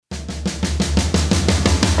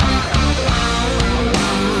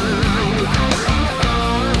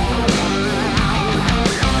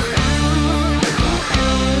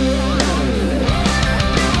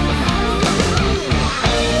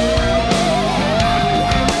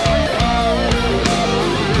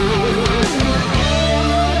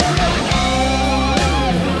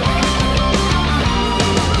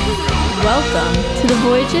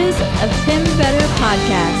Voyages of Tim Vetter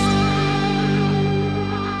podcast.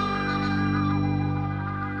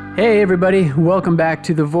 Hey everybody, welcome back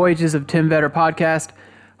to the Voyages of Tim Vetter podcast.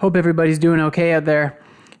 Hope everybody's doing okay out there.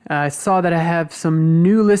 I saw that I have some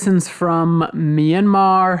new listens from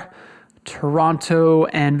Myanmar, Toronto,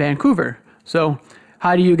 and Vancouver. So,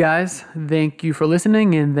 hi to you guys. Thank you for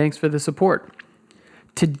listening and thanks for the support.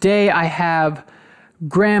 Today I have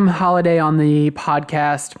Graham Holliday on the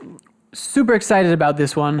podcast. Super excited about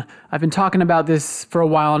this one. I've been talking about this for a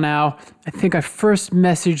while now. I think I first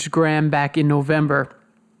messaged Graham back in November.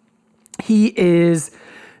 He is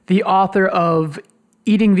the author of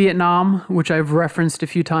Eating Vietnam, which I've referenced a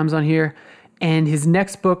few times on here, and his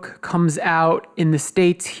next book comes out in the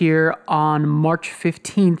States here on March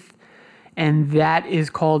 15th, and that is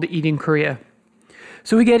called Eating Korea.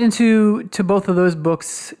 So we get into both of those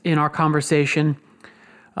books in our conversation.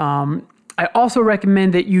 I also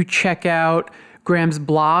recommend that you check out Graham's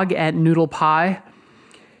blog at Noodle Pie.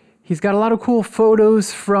 He's got a lot of cool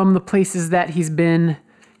photos from the places that he's been.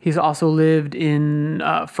 He's also lived in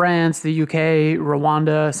France, the UK,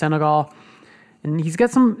 Rwanda, Senegal. And he's got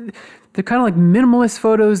they're kind of like minimalist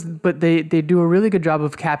photos, but they do a really good job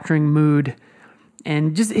of capturing mood.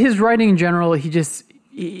 And just his writing in general,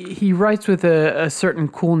 he writes with a certain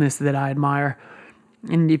coolness that I admire.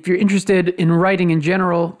 And if you're interested in writing in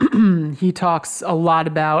general, he talks a lot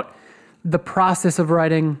about the process of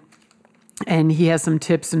writing, and he has some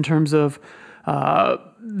tips in terms of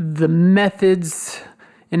the methods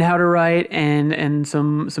and how to write and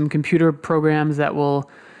some computer programs that will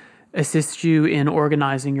assist you in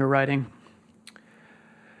organizing your writing.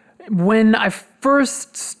 When I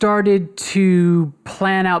first started to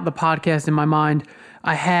plan out the podcast in my mind,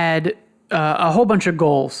 I had a whole bunch of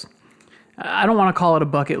goals. I don't want to call it a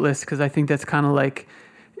bucket list because I think that's kind of like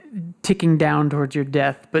ticking down towards your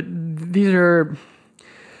death, but these are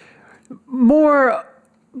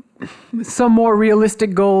some more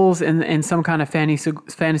realistic goals and some kind of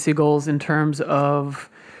fantasy goals in terms of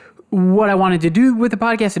what I wanted to do with the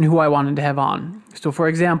podcast and who I wanted to have on. So for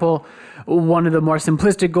example, one of the more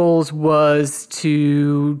simplistic goals was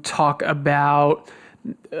to talk about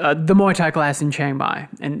the Muay Thai class in Chiang Mai.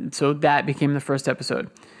 And so that became the first episode.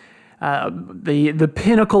 The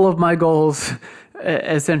pinnacle of my goals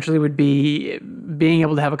essentially would be being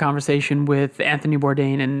able to have a conversation with Anthony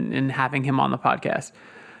Bourdain and having him on the podcast.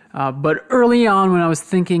 But early on, when I was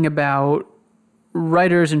thinking about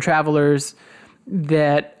writers and travelers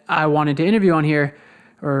that I wanted to interview on here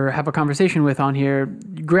or have a conversation with on here,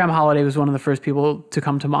 Graham Holliday was one of the first people to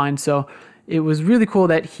come to mind. So it was really cool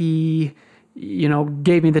that he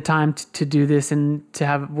gave me the time to do this and to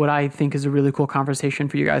have what I think is a really cool conversation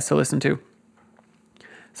for you guys to listen to.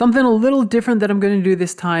 Something a little different that I'm going to do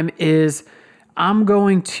this time is I'm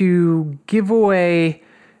going to give away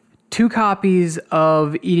 2 copies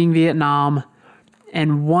of Eating Vietnam,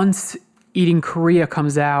 and once Eating Korea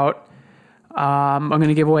comes out, I'm going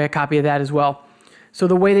to give away a copy of that as well. So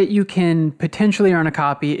the way that you can potentially earn a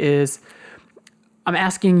copy is I'm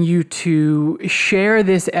asking you to share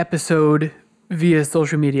this episode via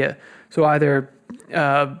social media. So either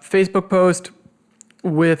a Facebook post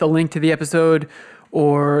with a link to the episode,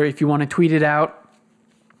 or if you want to tweet it out,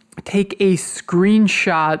 take a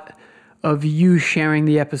screenshot of you sharing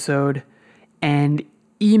the episode and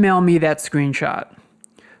email me that screenshot.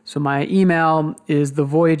 So my email is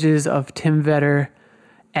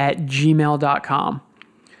thevoyagesoftimvetter@gmail.com.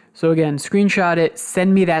 So again, screenshot it,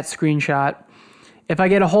 send me that screenshot. If I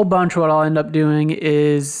get a whole bunch, what I'll end up doing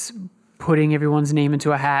is putting everyone's name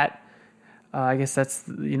into a hat. I guess that's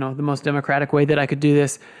the most democratic way that I could do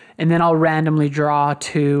this. And then I'll randomly draw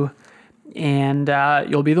 2, and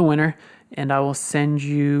you'll be the winner. And I will send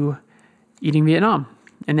you Eating Vietnam.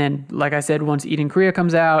 And then, like I said, once Eating Korea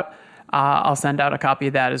comes out, I'll send out a copy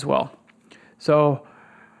of that as well. So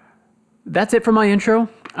that's it for my intro.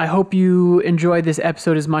 I hope you enjoyed this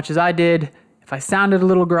episode as much as I did. If I sounded a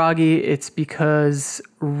little groggy, it's because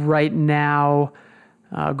right now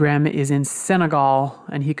Graham is in Senegal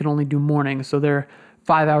and he can only do mornings. So they're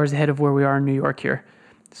 5 hours ahead of where we are in New York here.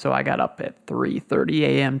 So I got up at 3:30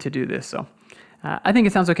 a.m. to do this. So I think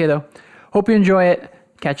it sounds okay though. Hope you enjoy it.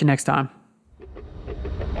 Catch you next time.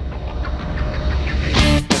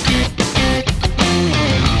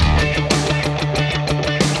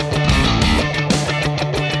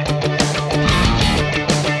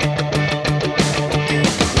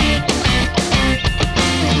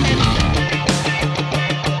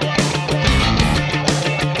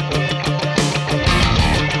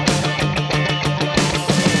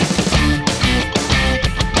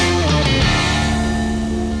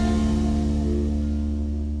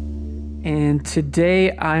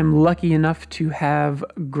 today I'm lucky enough to have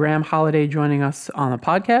Graham Holliday joining us on the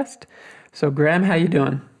podcast. So Graham, how you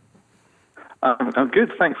doing? I'm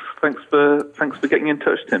good. Thanks for getting in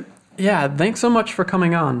touch, Tim. Yeah, thanks so much for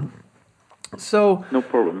coming on. So No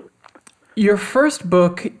problem. your first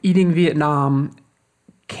book, Eating Vietnam,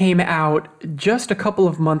 came out just a couple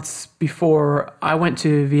of months before I went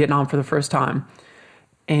to Vietnam for the first time.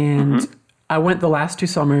 And I went the last 2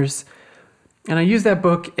 summers, and I used that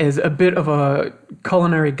book as a bit of a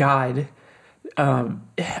culinary guide.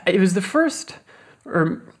 It was the first,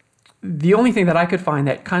 or the only thing that I could find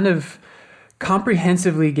that kind of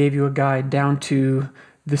comprehensively gave you a guide down to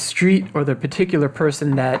the street or the particular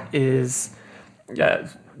person that is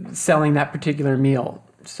selling that particular meal.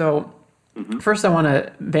 So first I want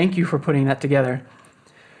to thank you for putting that together.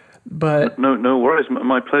 But no worries.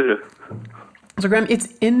 My pleasure. so Graham, it's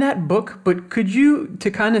in that book, but could you, to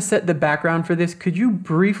kind of set the background for this, could you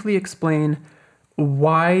briefly explain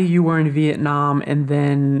why you were in Vietnam and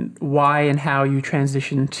then why and how you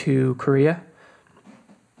transitioned to Korea?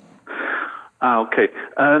 Okay.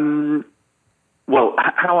 Well,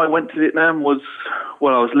 how I went to Vietnam was,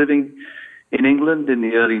 I was living in England in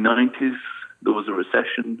the early 90s. There was a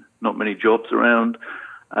recession, not many jobs around.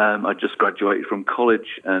 I just graduated from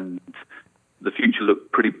college and the future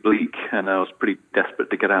looked pretty bleak, and I was pretty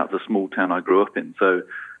desperate to get out of the small town I grew up in. So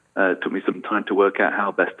it took me some time to work out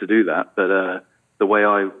how best to do that. But the way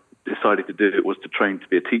I decided to do it was to train to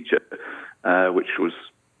be a teacher, which was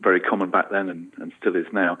very common back then and still is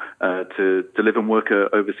now, to live and work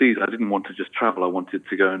overseas. I didn't want to just travel. I wanted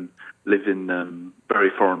to go and live in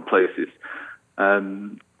very foreign places.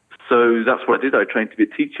 So that's what I did. I trained to be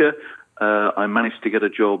a teacher. I managed to get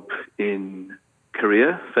a job in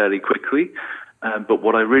Korea fairly quickly. But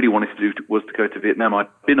what I really wanted to do was to go to Vietnam. I'd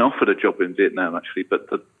been offered a job in Vietnam, actually, but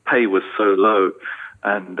the pay was so low,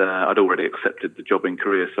 and I'd already accepted the job in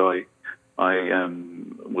Korea, so I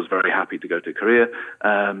was very happy to go to Korea.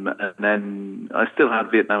 And then I still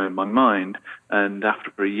had Vietnam in my mind, and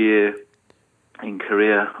after a year in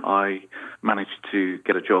Korea, I managed to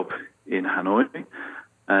get a job in Hanoi.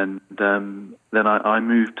 And then I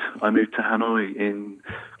moved to Hanoi in,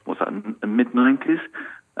 the mid-90s.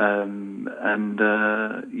 I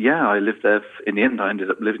lived there. In the end, I ended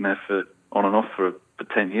up living there on and off for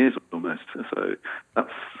 10 years almost. So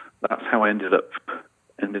that's how I ended up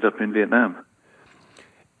in Vietnam.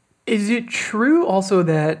 Is it true also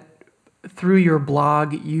that through your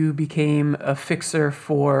blog you became a fixer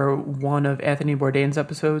for one of Anthony Bourdain's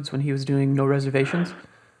episodes when he was doing No Reservations?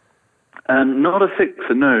 Not a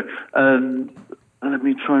fixer, no. Let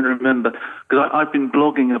me try and remember, because I've been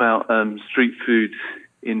blogging about street food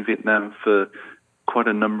in Vietnam for quite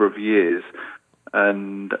a number of years,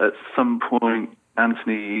 and at some point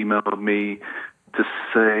Anthony emailed me to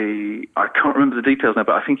say, I can't remember the details now,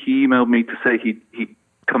 but I think he emailed me to say he'd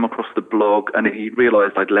come across the blog and he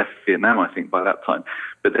realized I'd left Vietnam, I think, by that time,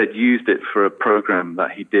 but they'd used it for a program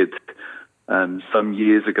that he did some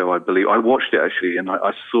years ago, I believe. I watched it actually, and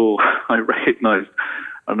I recognized,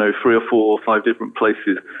 I don't know, 3 or 4 or 5 different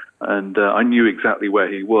places, and I knew exactly where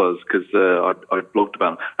he was because I'd blogged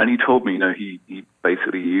about him. And he told me, he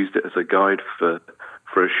basically used it as a guide for a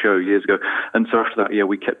show years ago. And so after that,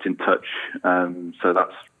 we kept in touch. So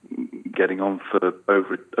that's getting on for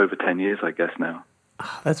over 10 years, I guess, now.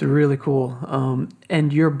 That's really cool.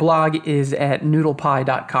 And your blog is at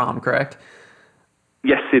noodlepie.com, correct?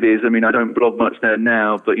 Yes, it is. I mean, I don't blog much there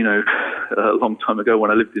now, but, a long time ago when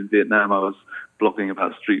I lived in Vietnam, I was blogging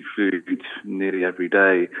about street food nearly every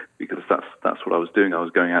day because that's what I was doing. I was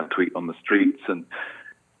going out to eat on the streets, and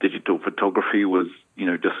digital photography was,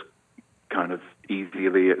 just kind of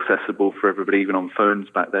easily accessible for everybody, even on phones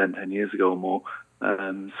back then, 10 years ago or more.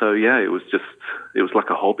 It was like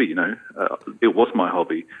a hobby, it was my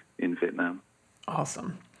hobby in Vietnam.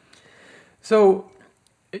 Awesome. So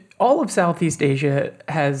all of Southeast Asia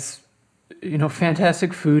has,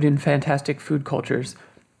 fantastic food and fantastic food cultures.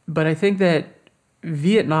 But I think that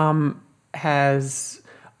Vietnam has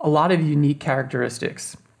a lot of unique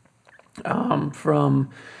characteristics, from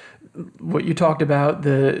what you talked about,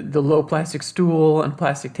 the low plastic stool and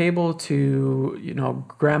plastic table, to,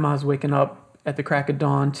 grandmas waking up at the crack of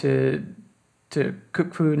dawn to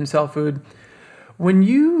cook food and sell food. When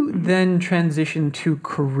you then transition to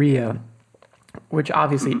Korea, which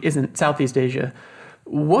obviously isn't Southeast Asia,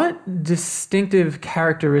 what distinctive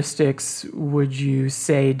characteristics would you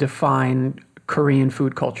say define Korean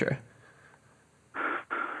food culture?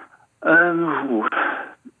 I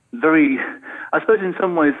suppose in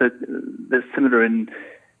some ways they're similar in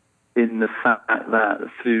in the fact that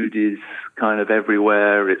food is kind of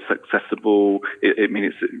everywhere. It's accessible.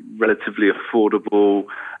 It's relatively affordable.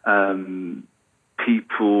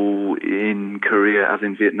 People in Korea, as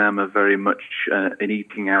in Vietnam, are very much an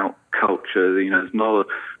eating out culture. There's not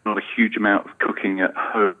a huge amount of cooking at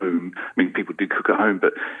home. I mean, people do cook at home,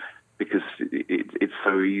 but because it's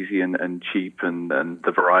so easy and cheap and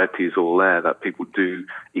the variety is all there, that people do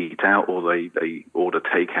eat out, or they order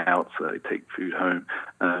takeout, so they take food home.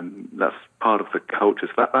 That's part of the culture.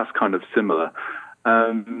 So that's kind of similar.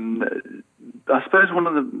 I suppose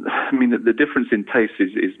the difference in taste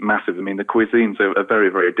is massive. I mean, the cuisines are very,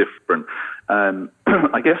 very different.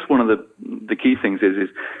 I guess one of the key things is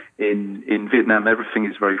in Vietnam, everything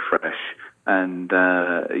is very fresh, and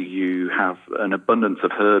you have an abundance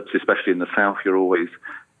of herbs, especially in the south. You're always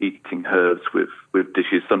eating herbs with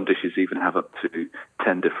dishes. Some dishes even have up to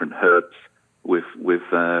 10 different herbs with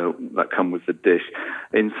that come with the dish.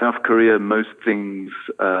 In South Korea, most things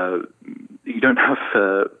you don't have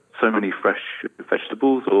so many fresh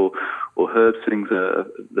vegetables or herbs.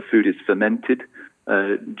 The food is fermented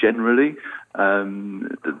generally.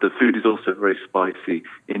 The food is also very spicy.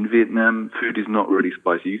 In Vietnam, food is not really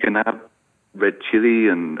spicy. You can have red chili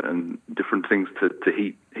and different things to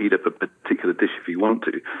heat up a particular dish if you want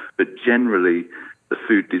to, but generally the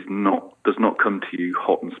food does not come to you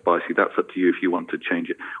hot and spicy. That's up to you if you want to change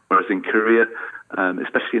it. Whereas in Korea,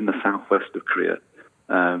 especially in the southwest of Korea,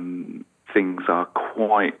 things are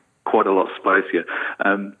quite a lot spicier.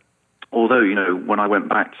 Although, when I went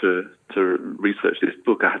back to research this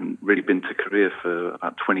book, I hadn't really been to Korea for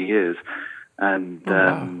about 20 years. And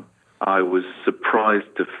I was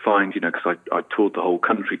surprised to find, because I toured the whole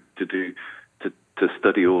country to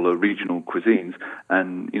study all the regional cuisines.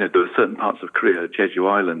 And, there were certain parts of Korea, Jeju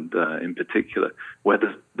Island in particular, where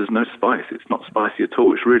there's no spice. It's not spicy at all,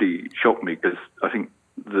 which really shocked me, because I think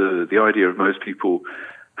the idea of most people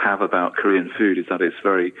have about Korean food is that it's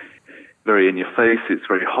very, very in your face. It's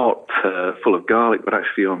very hot, full of garlic. But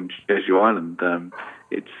actually, on Jeju Island,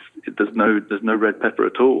 there's no red pepper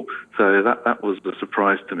at all. So that was a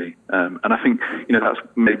surprise to me. And I think that's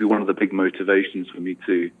maybe one of the big motivations for me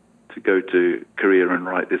to go to Korea and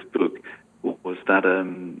write this book, was that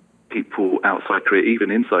people outside Korea, even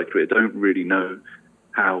inside Korea, don't really know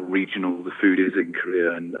how regional the food is in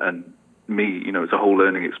Korea. And me, it's a whole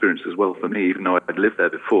learning experience as well for me. Even though I'd lived there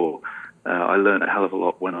before, I learned a hell of a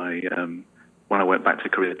lot when I went back to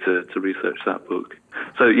Korea to research that book.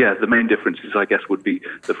 So yeah, the main differences, I guess, would be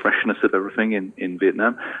the freshness of everything in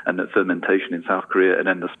Vietnam, and the fermentation in South Korea, and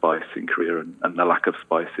then the spice in Korea and the lack of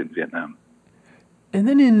spice in Vietnam. And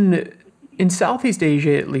then in Southeast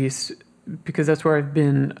Asia, at least, because that's where I've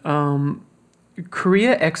been,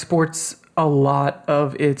 Korea exports a lot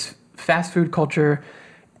of its fast food culture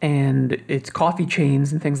and its coffee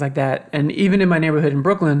chains and things like that. And even in my neighborhood in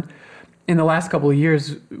Brooklyn, in the last couple of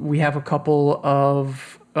years, we have a couple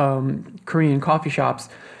of Korean coffee shops.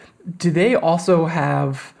 Do they also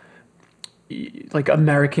have like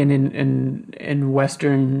American and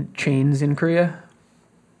Western chains in Korea?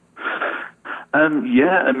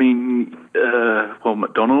 Yeah, I mean,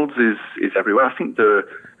 McDonald's is everywhere. I think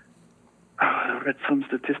I read some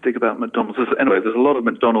statistic about McDonald's. There's a lot of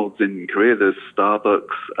McDonald's in Korea. There's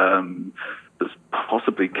Starbucks. There's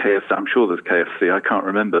possibly KFC. I'm sure there's KFC. I can't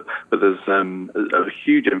remember. But there's a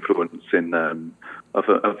huge influence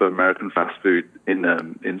of American fast food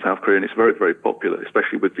in South Korea, and it's very, very popular,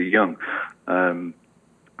 especially with the young. That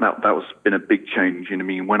was been a big change.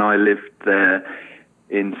 When I lived there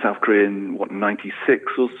in South Korea in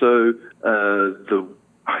 96 or so,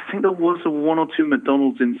 I think there was one or two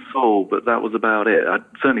McDonald's in Seoul, but that was about it.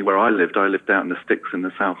 Certainly where I lived out in the sticks in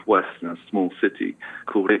the southwest, in a small city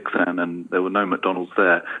called Iksan, and there were no McDonald's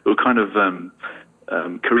there. There were kind of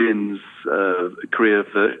Korean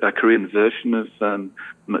version of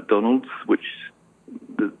McDonald's, which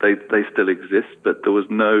they still exist, but there was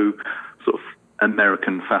no sort of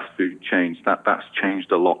American fast food chains. That's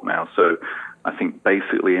changed a lot now. So I think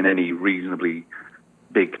basically in any reasonably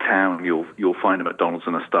big town, you'll find a McDonald's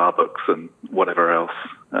and a Starbucks and whatever else,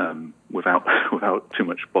 without too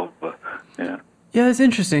much bother. Yeah. Yeah, it's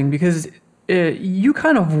interesting because you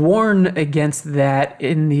kind of warn against that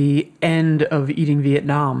in the end of Eating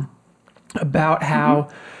Vietnam, about how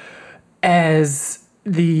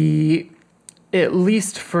at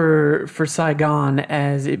least for Saigon,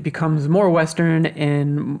 as it becomes more Western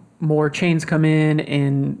and more chains come in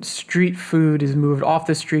and street food is moved off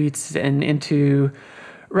the streets and into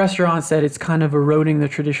restaurants, that it's kind of eroding the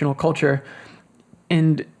traditional culture.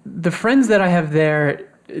 And the friends that I have there,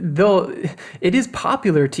 it is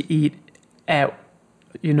popular to eat at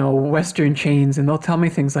Western chains, and they'll tell me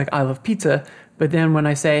things like, I love pizza. But then when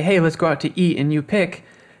I say, hey, let's go out to eat and you pick,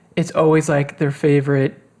 it's always like their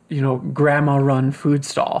favorite, grandma run food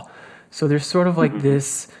stall. So there's sort of like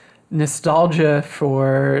this nostalgia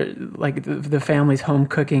for like the family's home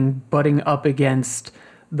cooking butting up against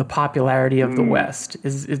the popularity of the West.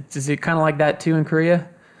 Is it kind of like that too in Korea?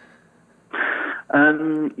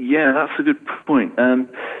 Yeah, that's a good point.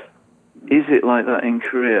 Is it like that in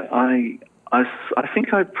Korea? I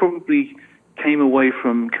think I probably came away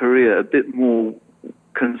from Korea a bit more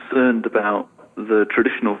concerned about the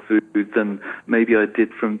traditional food than maybe I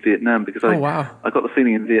did from Vietnam, because I got the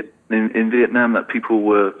feeling in Vietnam that people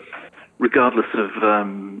were, regardless of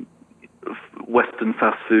Western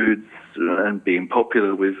fast foods and being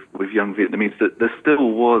popular with young Vietnamese, that there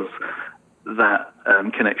still was that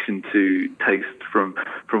connection to taste from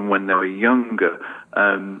when they were younger.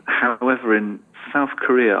 However, in South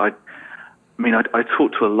Korea, I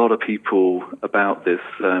talked to a lot of people about this,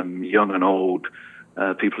 young and old,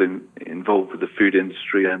 people involved with the food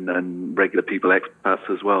industry and regular people, expats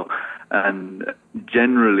as well. And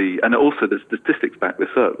generally, and also the statistics back this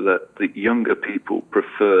up, that the younger people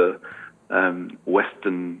prefer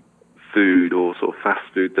Western food or sort of fast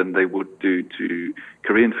food than they would do to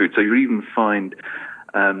Korean food. So you even find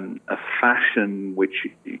a fashion which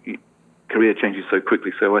Korea changes so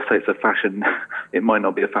quickly. So I say it's a fashion, it might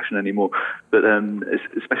not be a fashion anymore, but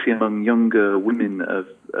especially among younger women of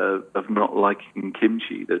not liking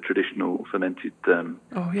kimchi, the traditional fermented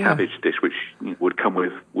cabbage dish, which would come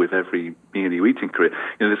with every meal you eat in Korea.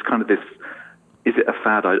 There's kind of this. Is it a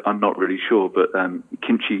fad? I'm not really sure, but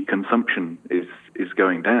kimchi consumption is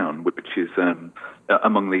going down, which is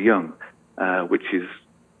among the young, which is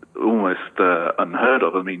almost unheard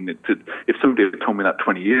of. I mean, if somebody had told me that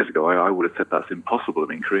 20 years ago, I would have said that's impossible. I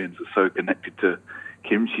mean, Koreans are so connected to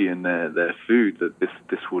kimchi and their food that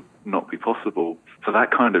this would not be possible. So that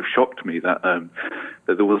kind of shocked me that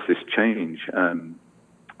there was this change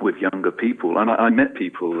with younger people. And I met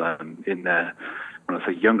people in their, when I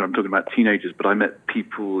say younger, I'm talking about teenagers, but I met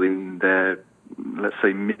people in their, let's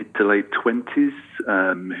say, mid to late 20s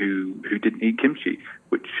who didn't eat kimchi,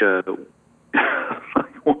 which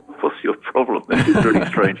what's your problem? This is really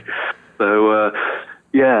strange. So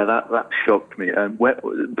that shocked me.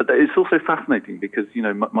 But it's also fascinating because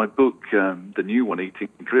my book, the new one, Eating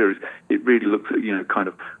Korea, it really looks at kind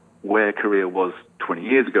of where Korea was 20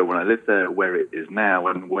 years ago when I lived there, where it is now,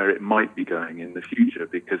 and where it might be going in the future,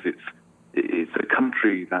 because it's a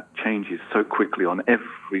country that changes so quickly on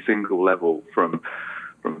every single level, from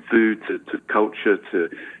food to culture to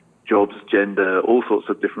jobs, gender, all sorts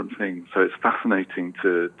of different things. So it's fascinating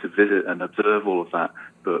to visit and observe all of that.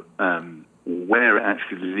 But where it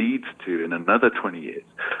actually leads to in another 20 years,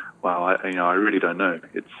 well, I really don't know.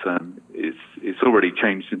 It's already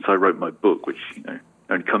changed since I wrote my book, which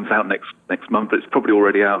only comes out next month. But it's probably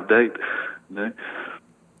already out of date.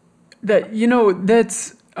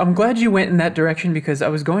 That's. I'm glad you went in that direction, because I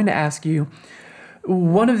was going to ask you,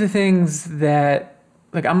 one of the things that,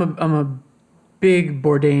 like, I'm a big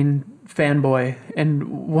Bourdain fanboy, and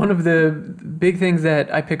one of the big things that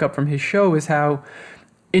I pick up from his show is how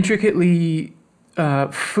intricately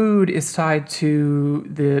food is tied to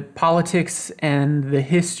the politics and the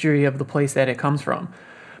history of the place that it comes from.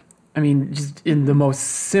 I mean, just in the most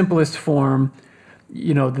simplest form,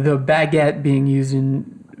 the baguette being used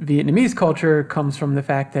in Vietnamese culture comes from the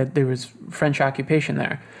fact that there was French occupation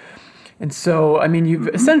there. And so, I mean, you've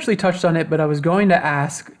essentially touched on it, but I was going to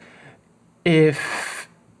ask if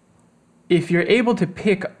you're able to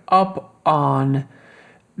pick up on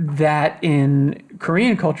that in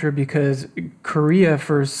Korean culture, because Korea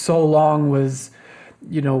for so long was,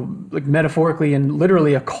 like metaphorically and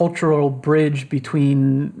literally a cultural bridge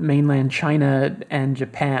between mainland China and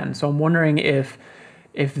Japan. So I'm wondering if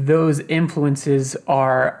those influences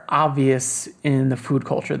are obvious in the food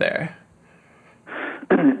culture there.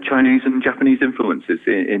 Chinese and Japanese influences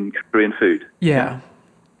in Korean food. Yeah.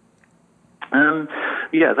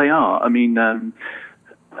 Yeah, they are. I mean,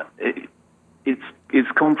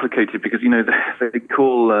 it's complicated because they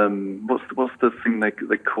call what's the thing they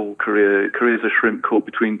call Korea? Korea's a shrimp caught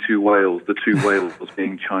between two whales. The two whales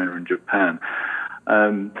being China and Japan.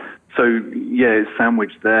 So yeah, it's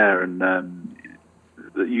sandwiched there, and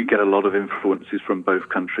you get a lot of influences from both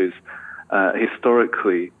countries.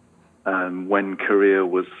 Historically, when Korea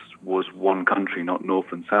was one country, not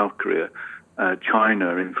North and South Korea,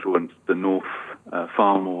 China influenced the North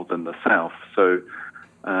far more than the South. So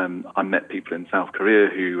I met people in South Korea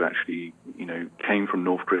who actually, came from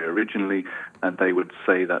North Korea originally, and they would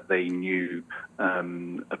say that they knew a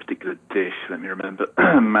particular dish. Let me remember,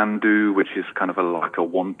 mandu, which is kind of like a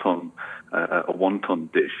wonton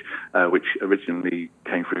dish, which originally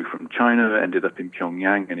came through from China, ended up in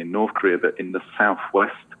Pyongyang and in North Korea, but in the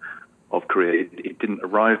southwest of Korea, it didn't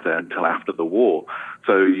arrive there until after the war.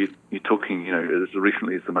 So you're talking, as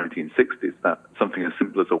recently as the 1960s, that something as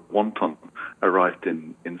simple as a wonton arrived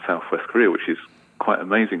in Southwest Korea, which is quite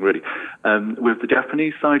amazing, really. With the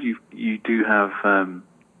Japanese side, you do have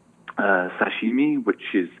sashimi,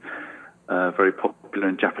 which is very popular,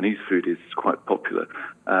 and Japanese food is quite popular.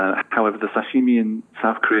 However, the sashimi in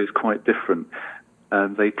South Korea is quite different.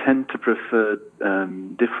 They tend to prefer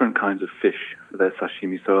different kinds of fish for their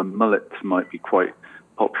sashimi, so a mullet might be quite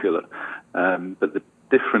popular. But the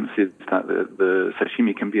difference is that the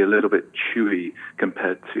sashimi can be a little bit chewy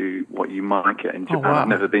compared to what you might get in Japan. Oh, wow. I've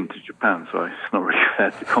never been to Japan, so it's not really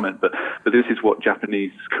fair to comment, but this is what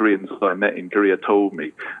Japanese Koreans I met in Korea told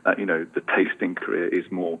me, that, the taste in Korea is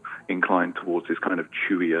more inclined towards this kind of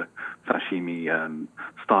chewier sashimi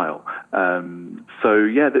style. I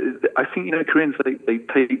think, Koreans,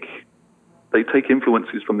 they take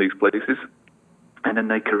influences from these places, and then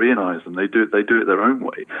they Koreanize them. They do it their own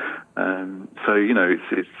way.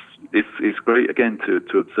 It's great again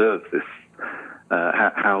to observe this,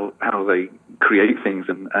 how they create things,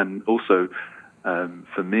 and also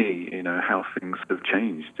for me, how things have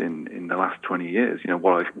changed in the last 20 years.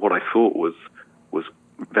 What I thought was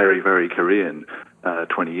very, very Korean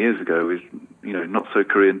 20 years ago is not so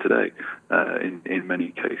Korean today in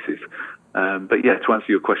many cases. But yeah, to answer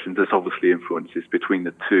your question, there's obviously influences between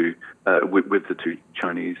the two, with the two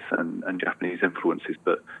Chinese and Japanese influences.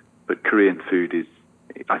 But Korean food is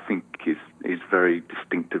very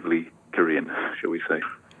distinctively Korean, shall we say?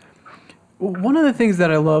 One of the things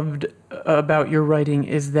that I loved about your writing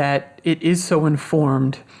is that it is so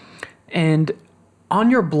informed, and on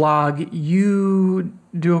your blog you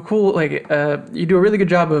do you do a really good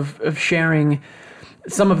job of sharing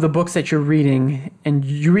some of the books that you're reading, and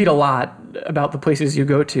you read a lot about the places you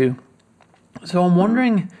go to. So I'm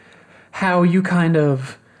wondering how you kind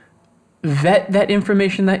of vet that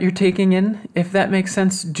information that you're taking in, if that makes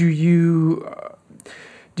sense. Do you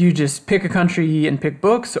just pick a country and pick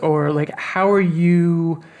books, or how are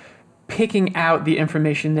you picking out the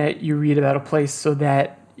information that you read about a place so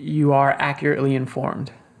that you are accurately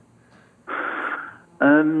informed?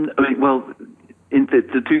 In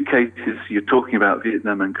the two cases you're talking about,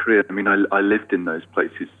 Vietnam and Korea, I lived in those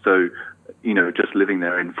places, so just living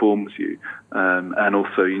there informs you, and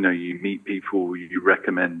also you meet people, you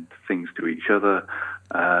recommend things to each other,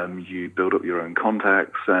 you build up your own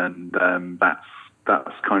contacts, and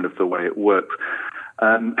that's kind of the way it works.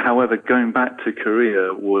 However, going back to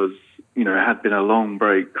Korea was, it had been a long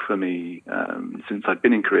break for me since I'd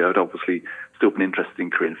been in Korea. I'd obviously still been interested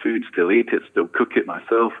in Korean food, still eat it, still cook it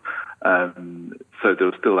myself. So there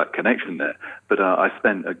was still that connection there. But I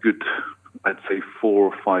spent a good, I'd say, 4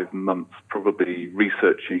 or 5 months probably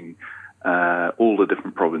researching all the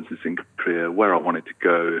different provinces in Korea, where I wanted to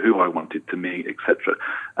go, who I wanted to meet, etc.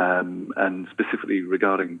 And specifically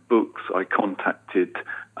regarding books, I contacted,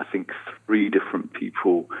 I think, 3 different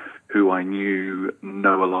people who I knew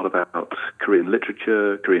know a lot about Korean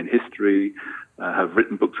literature, Korean history, have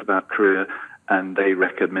written books about Korea, and they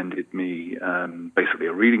recommended me basically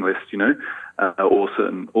a reading list, or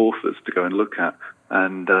certain authors to go and look at.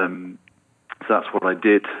 And so that's what I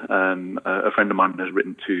did. A friend of mine has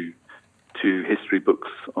written two history books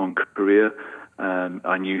on Korea.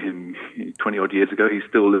 I knew him 20 odd years ago. He's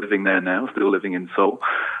still living there now, still living in Seoul.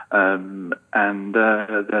 And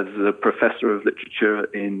there's a professor of literature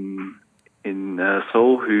in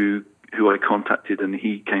Seoul who I contacted, and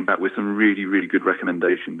he came back with some really, really good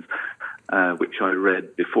recommendations, which I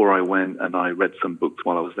read before I went, and I read some books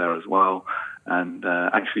while I was there as well. And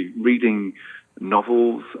actually reading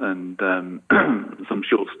novels and some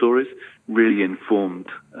short stories really informed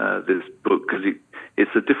this book, because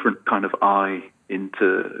it's a different kind of eye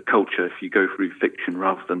into culture if you go through fiction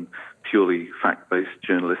rather than purely fact-based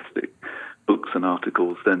journalistic books and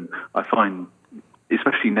articles. Then I find,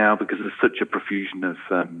 especially now, because there's such a profusion of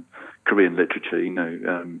Korean literature,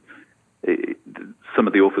 some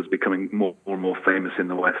of the authors becoming more and more famous in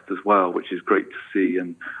the West as well, which is great to see.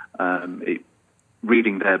 And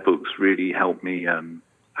reading their books really helped me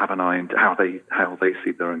have an eye into how they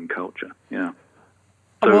see their own culture. Yeah.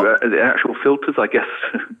 So the actual filters, I guess,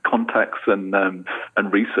 contacts and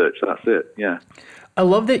research. That's it. Yeah. I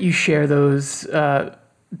love that you share those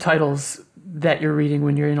titles that you're reading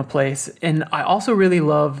when you're in a place, and I also really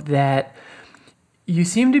love that You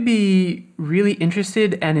seem to be really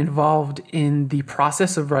interested and involved in the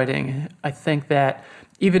process of writing. I think that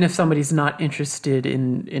even if somebody's not interested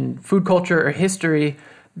in food culture or history,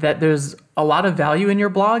 that there's a lot of value in your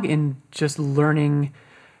blog in just learning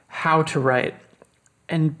how to write.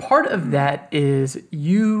 And part of that is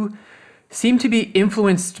you seem to be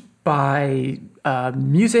influenced by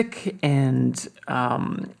music and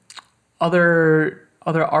other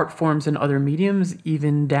art forms and other mediums,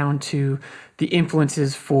 even down to the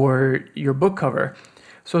influences for your book cover.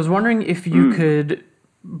 So I was wondering if you could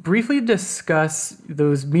briefly discuss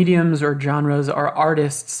those mediums or genres or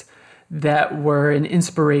artists that were an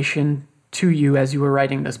inspiration to you as you were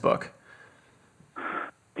writing this book.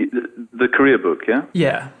 The career book, yeah?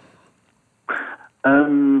 Yeah.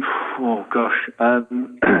 Oh gosh.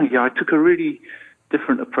 Yeah, I took a really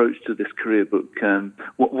different approach to this career book.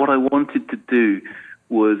 What I wanted to do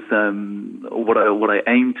was, what I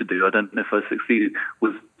aimed to do, I don't know if I succeeded,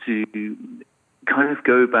 was to kind of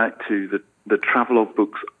go back to the travelogue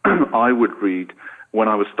books I would read when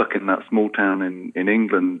I was stuck in that small town in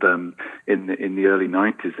England in the early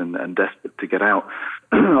 90s and desperate to get out.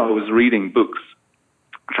 I was reading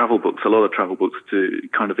travel books, a lot of travel books, to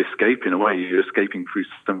kind of escape in a way. You're escaping through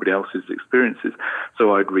somebody else's experiences.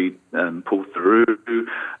 So I'd read Paul Theroux.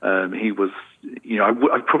 He was,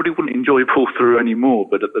 I probably wouldn't enjoy Paul Theroux anymore,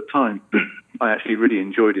 but at the time, I actually really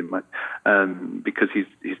enjoyed him because his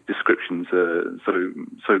descriptions are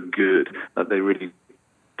so good that they really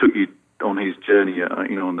took you on his journey,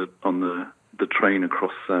 on the train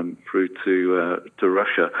across through to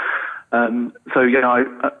Russia. So yeah,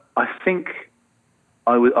 I think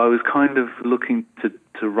I was kind of looking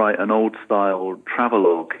to write an old style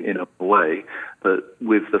travelogue in a way, but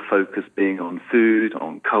with the focus being on food,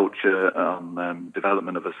 on culture, on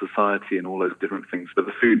development of a society, and all those different things. But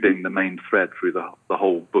the food being the main thread through the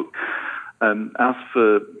whole book. As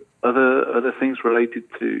for other things related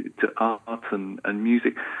to art and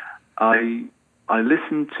music, I don't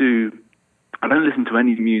listen to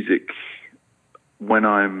any music when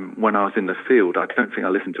I was in the field. I don't think I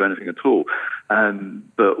listen to anything at all.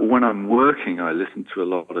 But when I'm working, I listen to a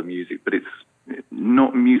lot of music. But it's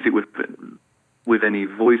not music with any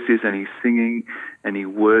voices, any singing, any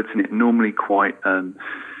words in it. Normally quite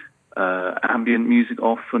ambient music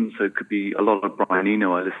often. So it could be a lot of Brian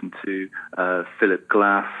Eno I listen to, Philip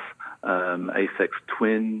Glass, Aphex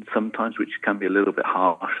Twin sometimes, which can be a little bit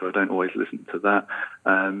harsh, so I don't always listen to that.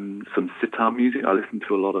 Some sitar music, I listen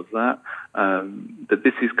to a lot of that. But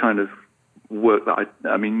this is kind of work that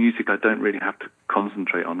music I don't really have to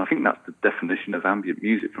concentrate on. I think that's the definition of ambient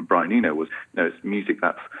music from Brian Eno was, it's music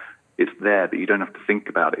it's there, but you don't have to think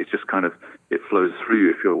about it. It's just kind of, it flows through you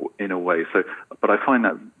if you're in a way. So, but I find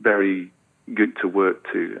that very good to work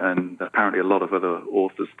to, and apparently a lot of other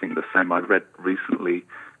authors think the same. I read recently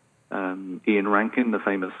Ian Rankin, the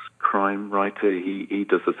famous crime writer, he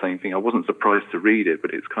does the same thing. I wasn't surprised to read it,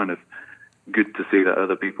 but it's kind of good to see that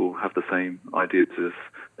other people have the same ideas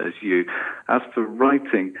as you. As for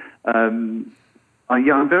writing, I'm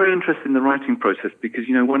very interested in the writing process because,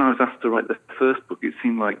 when I was asked to write the first book, it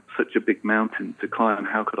seemed like such a big mountain to climb.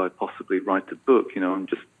 How could I possibly write a book? I'm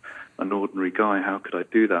just an ordinary guy. How could I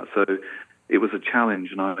do that? So it was a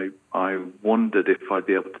challenge, and I wondered if I'd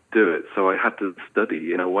be able to do it. So I had to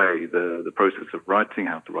study, in a way, the process of writing,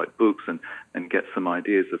 how to write books, and get some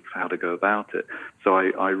ideas of how to go about it. So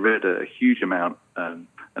I read a huge amount and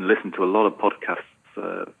listened to a lot of podcasts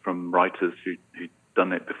from writers who'd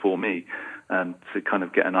done it before me, to kind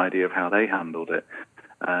of get an idea of how they handled it.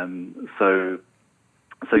 So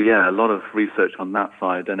yeah, a lot of research on that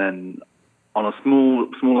side, and then on a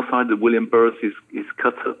smaller side, William Burroughs' his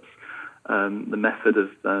cut-ups. The method of,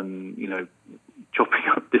 chopping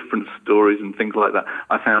up different stories and things like that,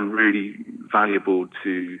 I found really valuable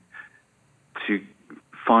to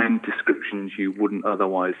find descriptions you wouldn't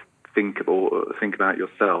otherwise think about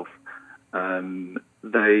yourself.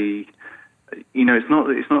 It's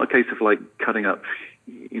not a case of like cutting up,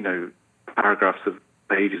 paragraphs of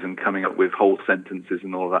pages and coming up with whole sentences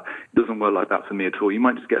and all of that. It doesn't work like that for me at all. You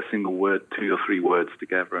might just get a single word, 2 or 3 words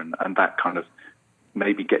together, and that kind of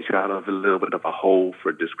maybe gets you out of a little bit of a hole for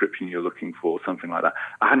a description you're looking for, something like that.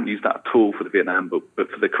 I hadn't used that at all for the Vietnam book, but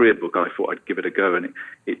for the career book, I thought I'd give it a go, and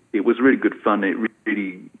it was really good fun. It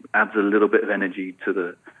really adds a little bit of energy to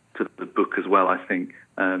the book as well, I think,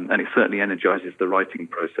 and it certainly energizes the writing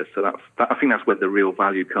process. So I think that's where the real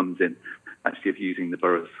value comes in, actually, of using the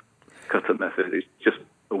Burroughs cut-up method. It's just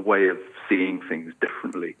a way of seeing things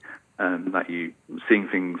differently. Seeing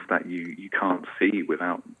things that you can't see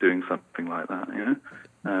without doing something like that,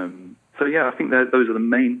 So yeah, I think those are the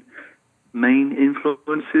main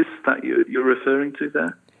influences that you're referring to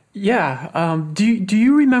there? Yeah. Do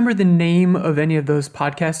you remember the name of any of those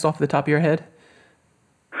podcasts off the top of your head?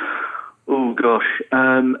 Oh gosh,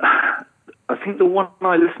 I think the one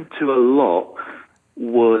I listened to a lot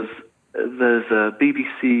was there's a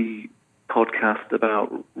BBC podcast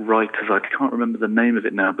about writers. I can't remember the name of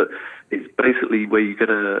it now, but it's basically where you get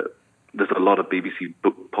there's a lot of BBC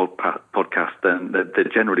book podcasts, and they're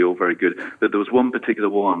generally all very good. But there was one particular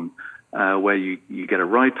one where you get a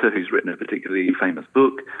writer who's written a particularly famous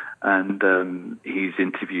book, and he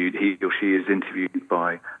or she is interviewed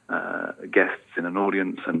by guests in an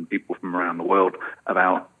audience and people from around the world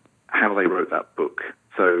about how they wrote that book.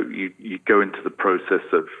 So you go into the process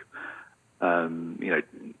of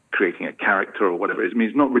creating a character or whatever it is. I mean,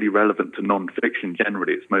 it's not really relevant to non-fiction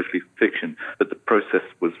generally. It's mostly fiction, but the process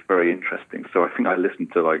was very interesting. So I think I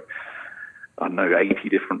listened to 80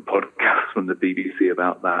 different podcasts from the BBC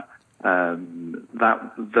about that.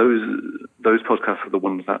 Those podcasts are the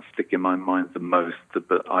ones that stick in my mind the most.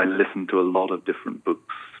 But I listen to a lot of different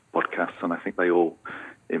podcasts, and I think they all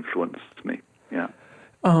influenced me. Yeah.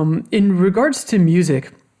 In regards to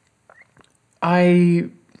music, I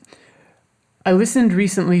listened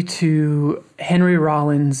recently to Henry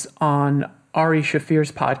Rollins on Ari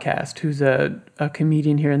Shafir's podcast, who's a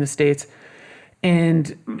comedian here in the States.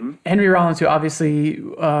 And Henry Rollins, who obviously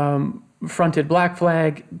fronted Black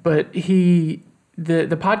Flag, but the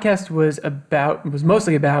podcast was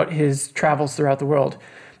mostly about his travels throughout the world.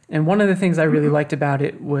 And one of the things I really liked about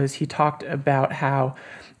it was he talked about how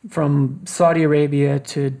from Saudi Arabia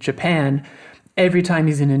to Japan, every time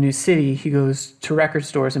he's in a new city, he goes to record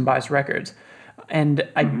stores and buys records. And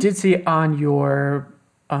I did see on your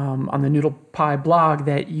on the Noodle Pie blog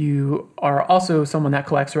that you are also someone that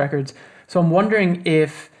collects records. So I'm wondering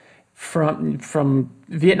if from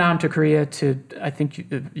Vietnam to Korea to, I think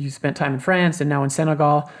you spent time in France and now in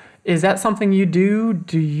Senegal, is that something you do?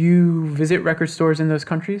 Do you visit record stores in those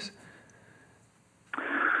countries?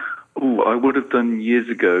 Oh, I would have done years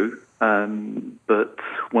ago, but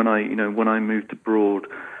when I moved abroad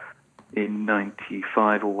in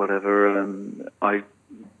 '95 or whatever, I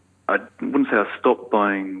wouldn't say I stopped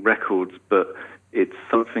buying records, but it's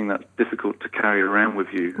something that's difficult to carry around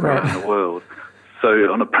with you around the world.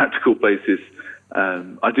 So on a practical basis,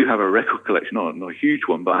 I do have a record collection, not a huge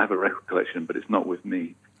one, but I have a record collection, but it's not with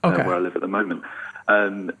me where I live at the moment.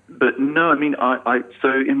 But no, I mean,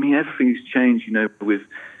 everything's changed,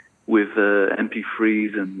 with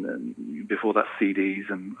MP3s and before that CDs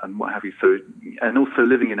and what have you. So, and also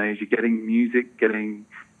living in Asia, getting music, getting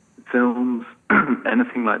films,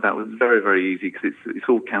 anything like that was very, very easy because it's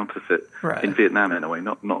all counterfeit in Vietnam anyway,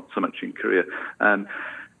 not so much in Korea.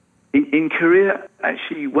 In Korea,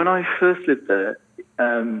 actually, when I first lived there,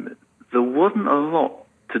 there wasn't a lot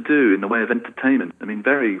to do in the way of entertainment. I mean,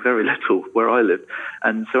 very, very little where I lived.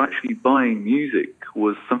 And so actually buying music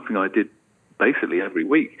was something I did basically every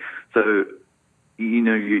week. So,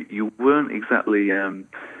 you weren't exactly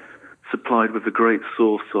supplied with a great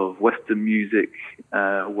source of Western music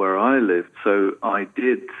where I lived. So I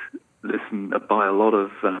did buy a lot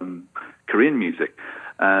of Korean music.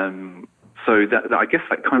 So that I guess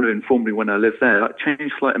that kind of informed me when I lived there. That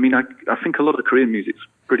changed slightly. I mean, I think a lot of Korean music's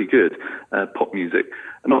pretty good, pop music,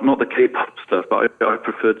 not the K-pop stuff, but I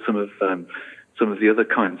preferred some of the other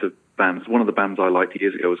kinds of bands. One of the bands I liked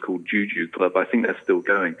years ago was called Juju Club. I think they're still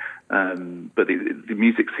going, but the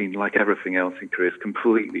music scene, like everything else in Korea, has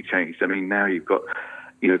completely changed. I mean, now you've got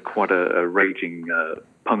quite a raging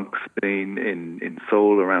punk scene in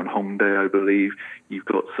Seoul around Holliday, I believe. You've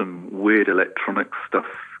got some weird electronic stuff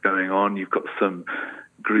going on. You've got some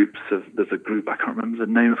groups there's a group, I can't remember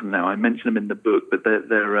the name of them now. I mentioned them in the book, but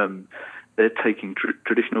they're taking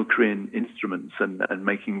traditional Korean instruments and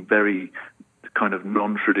making very kind of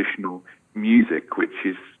non-traditional music, which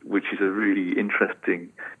is a really interesting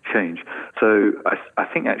change. So I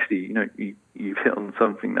think actually, you've hit on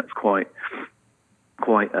something that's quite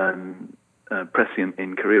prescient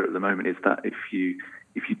in Korea at the moment, is that if you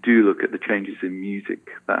do look at the changes in music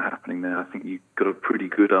that are happening there, I think you've got a pretty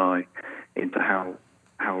good eye into how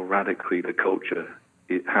radically the culture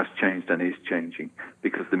it has changed and is changing,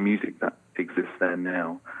 because the music that exists there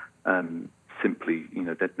now, simply,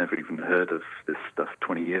 they'd never even heard of this stuff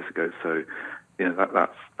 20 years ago. So, that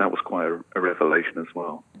was quite a revelation as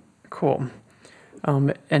well. Cool.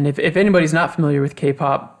 And if anybody's not familiar with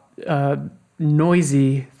K-pop,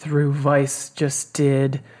 Noisy through Vice just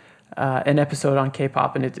did an episode on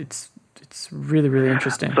K-pop, and it's really, really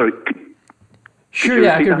interesting. Sorry. Sure,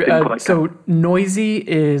 yeah. So Noisy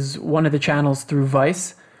is one of the channels through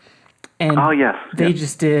Vice, and they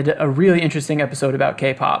just did a really interesting episode about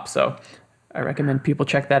K-pop. So I recommend people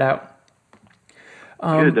check that out.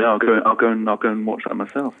 Good. I'll go and watch that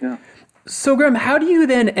myself. Yeah. So, Graham, how do you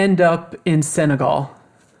then end up in Senegal?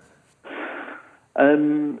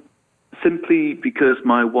 Simply because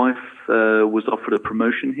my wife was offered a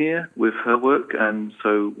promotion here with her work, and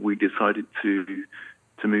so we decided to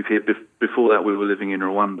move here. Before that, we were living in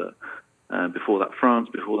Rwanda. Before that, France.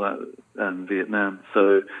 Before that, Vietnam.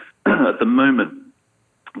 So at the moment,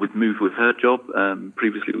 we've moved with her job.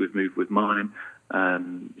 Previously, we've moved with mine.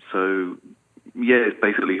 So yeah, it's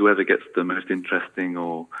basically whoever gets the most interesting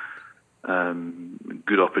or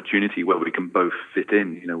good opportunity where we can both fit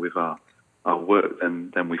in, with our work,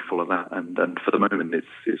 then we follow that. And for the moment,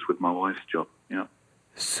 it's with my wife's job. Yeah.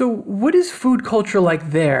 So, what is food culture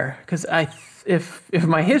like there? Because if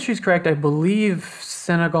my history is correct, I believe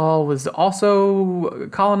Senegal was also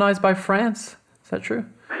colonized by France. Is that true?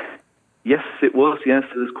 Yes, it was. Yes,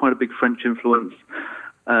 there's quite a big French influence.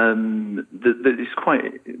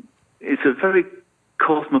 It's a very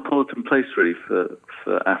cosmopolitan place, really, for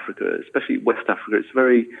Africa, especially West Africa.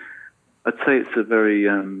 I'd say it's a very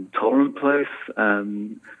tolerant place,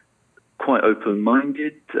 quite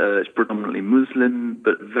open-minded. It's predominantly Muslim,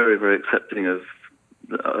 but very, very accepting of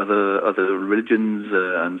other religions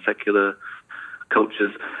and secular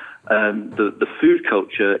cultures. The food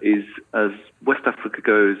culture is, as West Africa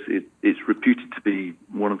goes, it's reputed to be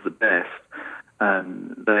one of the best.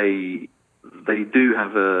 They do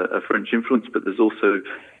have a French influence, but there's also,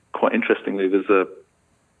 quite interestingly, there's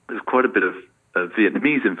quite a bit of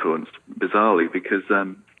Vietnamese influence, bizarrely, because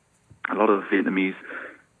a lot of Vietnamese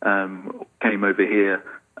came over here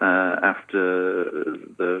after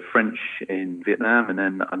the French in Vietnam, and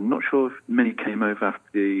then I'm not sure if many came over after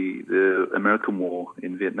the American War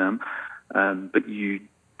in Vietnam, but you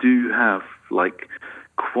do have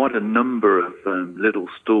quite a number of little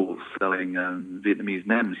stalls selling Vietnamese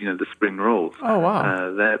nems, the spring rolls. Oh,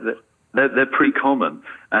 wow. They're pretty common,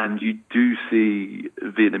 and you do see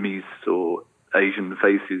Vietnamese or Asian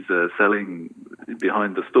faces selling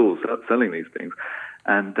behind the stalls, selling these things.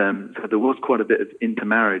 And so there was quite a bit of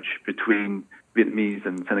intermarriage between Vietnamese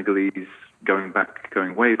and Senegalese going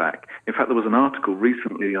way back. In fact, there was an article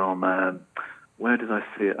recently on, where did I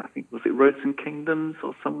see it? I think, was it Roads and Kingdoms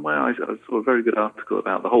or somewhere? I saw a very good article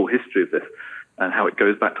about the whole history of this and how it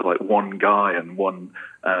goes back to one guy and one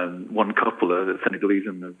couple, the Senegalese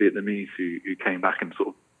and the Vietnamese, who came back and sort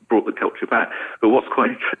of brought the culture back. But what's quite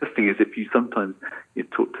interesting is if you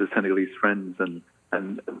talk to Senegalese friends and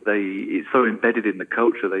it's so embedded in the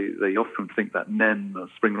culture, they often think that nem or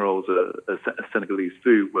spring rolls are a Senegalese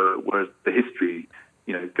food, whereas the history,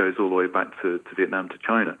 goes all the way back to Vietnam, to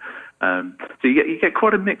China. So you get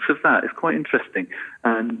quite a mix of that. It's quite interesting.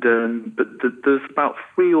 And but there's about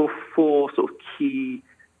 3 or 4 sort of key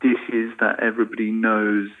dishes that everybody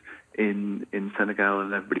knows in Senegal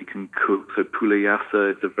and everybody can cook. So poulet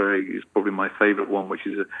yassa is probably my favorite one, which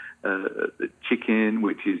is a chicken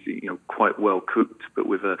which is quite well cooked, but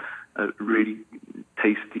with a really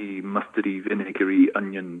tasty mustardy, vinegary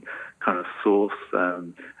onion kind of sauce.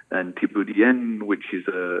 And tiboudienne, which is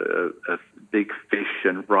a big fish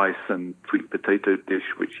and rice and sweet potato dish,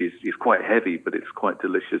 which is quite heavy, but it's quite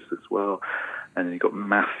delicious as well. And then you've got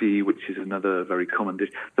maffi, which is another very common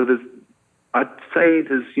dish. So I'd say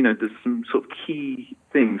there's some sort of key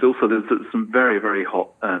things. Also, there's some very, very hot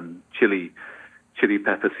chili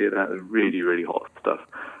peppers here that are really, really hot stuff.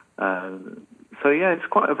 So yeah, it's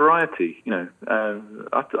quite a variety.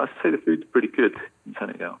 I'd say the food's pretty good in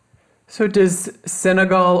Senegal. So does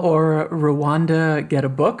Senegal or Rwanda get a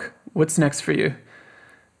book? What's next for you?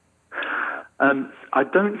 I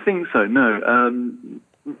don't think so, no.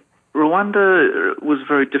 Rwanda was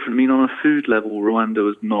very different. I mean, on a food level, Rwanda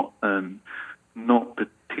was not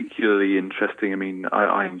particularly interesting. I mean,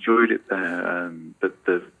 I enjoyed it there, but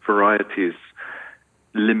the variety is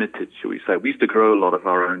limited, shall we say. We used to grow a lot of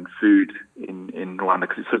our own food in Rwanda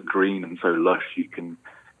because it's so green and so lush.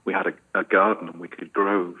 We had a garden and we could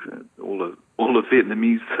grow all of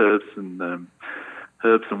Vietnamese herbs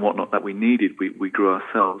and whatnot that we needed. We grew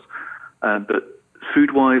ourselves. But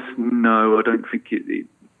food-wise, no, I don't think it's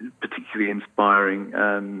particularly inspiring.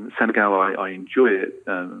 Senegal, I enjoy it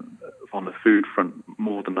on the food front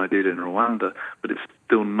more than I did in Rwanda, but it's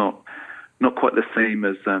still not quite the same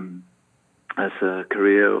as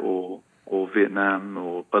Korea or Vietnam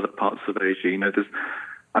or other parts of Asia.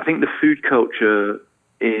 I think the food culture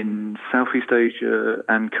in Southeast Asia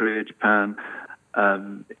and Korea, Japan,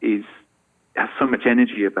 has so much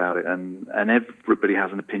energy about it, and everybody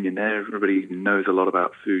has an opinion there. Everybody knows a lot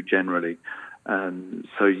about food generally,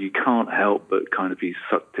 so you can't help but kind of be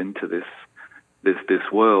sucked into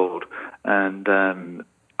this world. And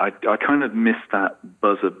I kind of miss that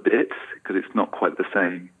buzz a bit because it's not quite the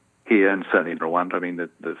same here, and certainly in Rwanda. I mean,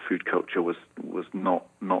 the food culture was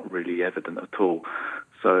not really evident at all.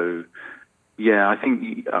 So, yeah, I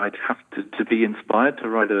think I'd have to be inspired to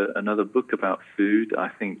write another book about food. I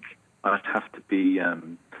think I'd have to be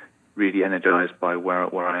really energized by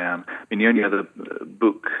where I am. I mean, the only other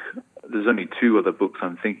book, there's only two other books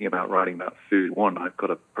I'm thinking about writing about food. One, I've got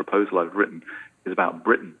a proposal I've written, is about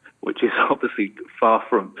Britain, which is obviously far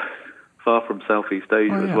from Southeast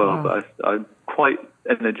Asia as well. Wow. But I'm quite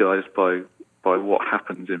energized by what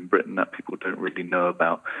happens in Britain that people don't really know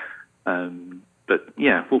about. But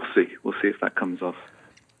yeah, we'll see. We'll see if that comes off.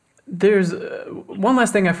 There's one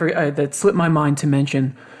last thing that slipped my mind to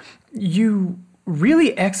mention. You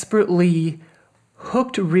really expertly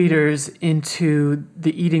hooked readers into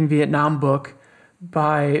the Eating Vietnam book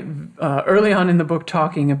by early on in the book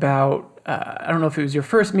talking about, I don't know if it was your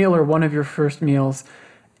first meal or one of your first meals,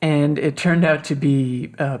 and it turned out to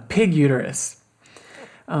be pig uterus.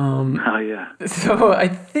 Oh, yeah. So I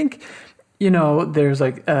think, there's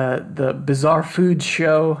like the Bizarre Foods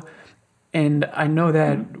show, and I know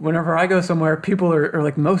that whenever I go somewhere, people are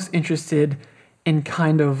like most interested in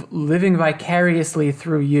kind of living vicariously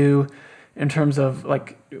through you in terms of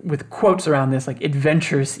like with quotes around this, like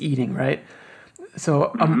adventurous eating, right?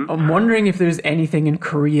 So I'm wondering if there's anything in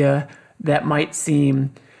Korea that might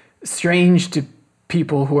seem strange to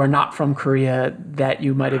people who are not from Korea that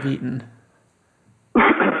you might have eaten.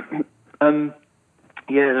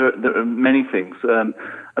 Yeah, there are many things.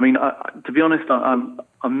 I mean, to be honest,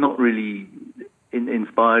 I'm not really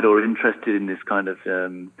inspired or interested in this kind of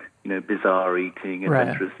bizarre eating,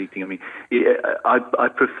 adventurous eating. I mean, I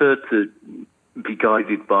prefer to be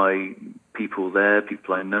guided by people there,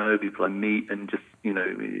 people I know, people I meet, and just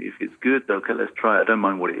if it's good, okay, let's try it. I don't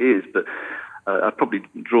mind what it is, but I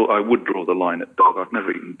would draw the line at dog. I've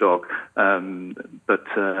never eaten dog, but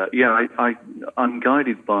I'm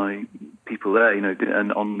guided by people there,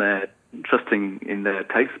 and on their trusting in their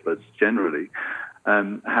taste buds generally.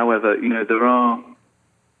 However, there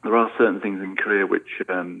are certain things in Korea which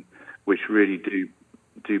really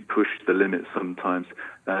do push the limits sometimes.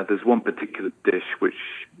 There's one particular dish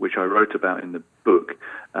which I wrote about in the book,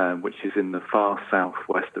 which is in the far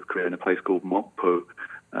southwest of Korea in a place called Mokpo,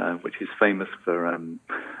 which is famous for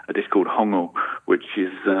a dish called hongo, which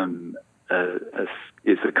is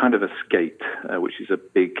it's a kind of a skate, which is a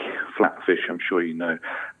big flat fish. I'm sure you know.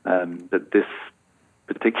 But this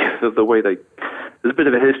particular, there's a bit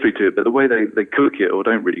of a history to it, but the way they cook it, or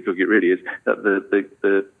don't really cook it really, is that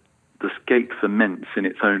the skate ferments in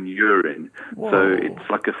its own urine. Whoa. So it's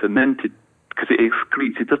like a fermented, because it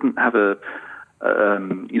excretes, it doesn't have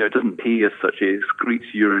it doesn't pee as such, it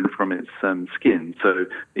excretes urine from its skin. So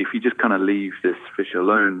if you just kind of leave this fish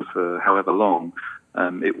alone for however long,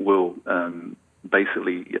 it will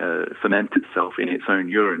basically ferment itself in its own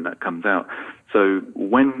urine that comes out. So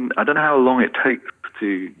I don't know how long it takes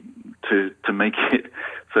to make it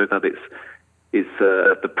so that it's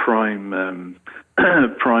the prime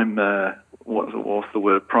what's the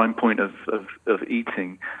word, prime point of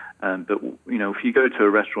eating. But if you go to a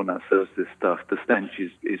restaurant that serves this stuff, the stench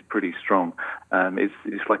is pretty strong.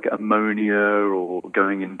 It's like ammonia, or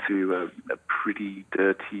going into a pretty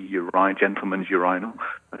dirty gentleman's urinal,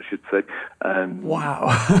 I should say. Wow.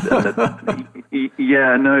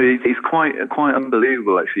 Yeah, no, it's quite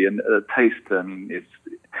unbelievable actually, and the taste.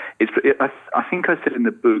 I think I said in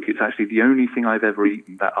the book, it's actually the only thing I've ever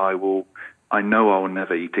eaten that I know I will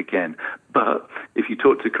never eat again. But if you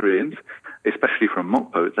talk to Koreans, especially from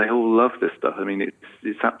Mokpo, they all love this stuff. I mean,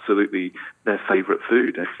 it's absolutely their favorite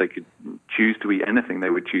food. If they could choose to eat anything, they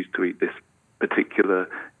would choose to eat this particular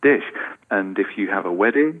dish. And if you have a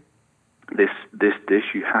wedding, this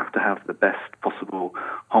dish, you have to have the best possible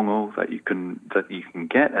hongo that you can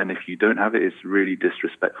get. And if you don't have it, it's really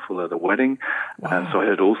disrespectful at the wedding. Wow. So I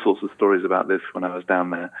heard all sorts of stories about this when I was down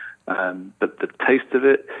there. But the taste of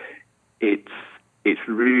it, it's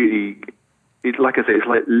really, like I say, it's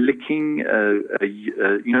like licking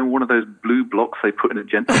one of those blue blocks they put in a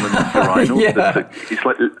gentleman's urinal. Yeah.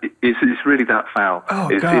 It's really that foul. Oh,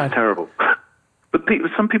 it's God. terrible. But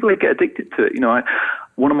some people, they get addicted to it.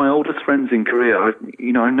 One of my oldest friends in Korea, I've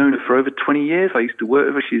known her for over 20 years. I used to work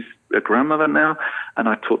with her. She's a grandmother now, and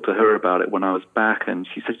I talked to her about it when I was back, and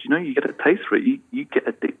she said, you get a taste for it. You get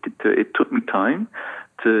addicted to it. It took me time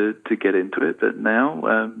to get into it, but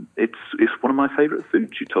now it's one of my favorite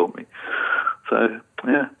foods, she told me. So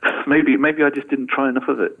yeah, maybe I just didn't try enough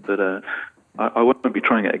of it, but I won't be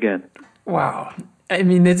trying it again. Wow. I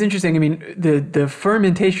mean, that's interesting. I mean, the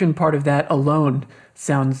fermentation part of that alone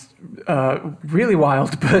sounds really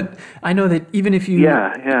wild, but I know that even if you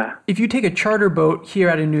if you take a charter boat here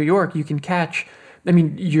out of New York, you can catch. I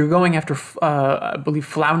mean, you're going after I believe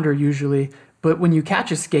flounder usually, but when you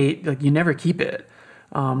catch a skate, like you never keep it.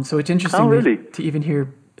 So it's interesting to even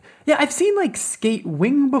hear. Yeah, I've seen like skate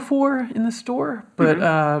wing before in the store, but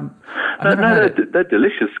I've never had it. They're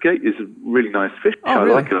delicious. Skate is a really nice fish. I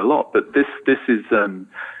like it a lot, but this is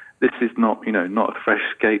not, not a fresh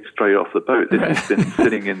skate straight off the boat. This has been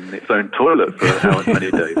sitting in its own toilet for how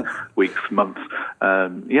many days, weeks, months.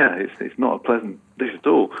 It's not a pleasant dish at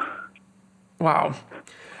all. Wow.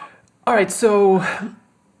 All right, so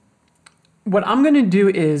what I'm going to do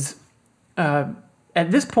is, at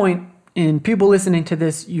this point, in people listening to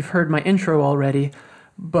this, you've heard my intro already,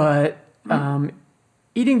 but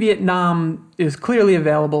Eating Vietnam is clearly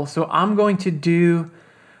available, so I'm going to do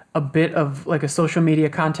a bit of like a social media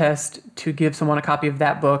contest to give someone a copy of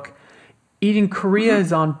that book. Eating Korea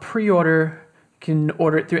is on pre-order. You can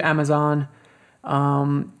order it through Amazon.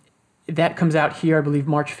 That comes out here, I believe,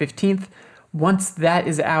 March 15th. Once that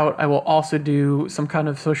is out, I will also do some kind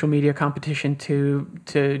of social media competition to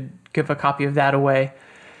give a copy of that away.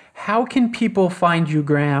 How can people find you,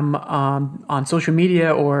 Graham, on social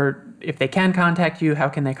media, or if they can contact you, how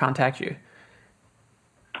can they contact you?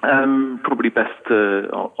 Probably best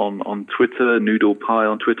on Twitter, Noodle Pie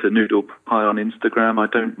on Twitter, Noodle Pie on Instagram. I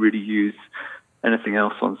don't really use anything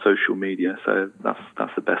else on social media, so that's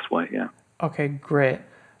the best way, yeah. Okay, great.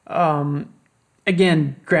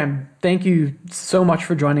 Again, Graham, thank you so much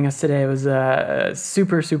for joining us today. I was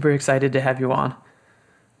super, super excited to have you on.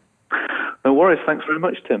 No worries. Thanks very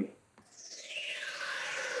much, Tim.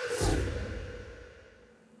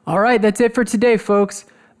 All right, that's it for today, folks.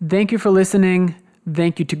 Thank you for listening.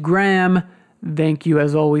 Thank you to Graham. Thank you,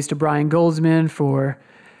 as always, to Brian Goldsman for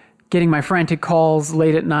getting my frantic calls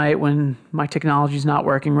late at night when my technology is not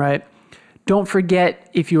working right. Don't forget,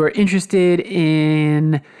 if you are interested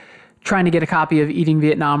in trying to get a copy of Eating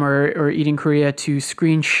Vietnam or Eating Korea, to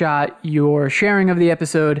screenshot your sharing of the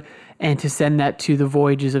episode and to send that to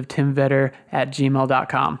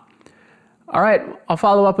thevoyagesoftimvedder@gmail.com. All right, I'll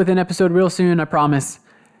follow up with an episode real soon, I promise.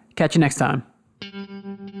 Catch you next time.